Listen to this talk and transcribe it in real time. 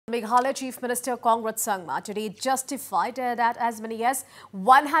Meghalaya Chief Minister Conrad Sangma today justified that as many as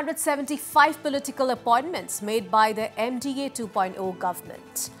 175 political appointments made by the MDA 2.0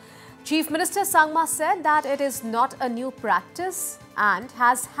 government. Chief Minister Sangma said that it is not a new practice and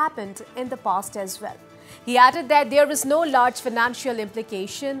has happened in the past as well. He added that there is no large financial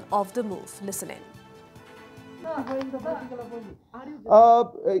implication of the move. Listen in.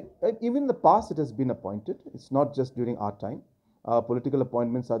 Even in the past, it has been appointed. It's not just during our time. Political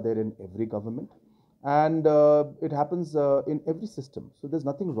appointments are there in every government, and it happens in every system. So there's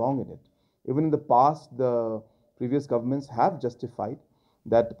nothing wrong in it. Even in the past, the previous governments have justified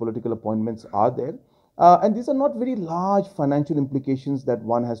that political appointments are there, and these are not very large financial implications that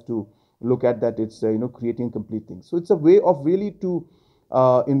one has to look at, that it's creating complete things. So it's a way of really to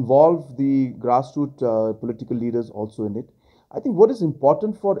involve the grassroots political leaders also in it. I think what is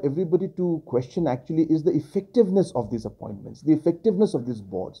important for everybody to question actually is the effectiveness of these appointments, the effectiveness of these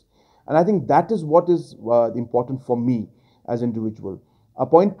boards. And I think that is what is important for me as an individual.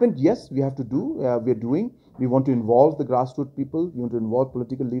 Appointment, yes, we have to do, we are doing. We want to involve the grassroots people, we want to involve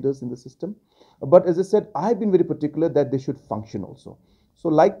political leaders in the system. But as I said, I have been very particular that they should function also. So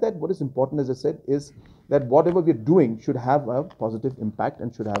like that, what is important, as I said, is that whatever we are doing should have a positive impact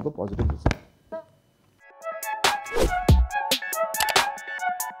and should have a positive result.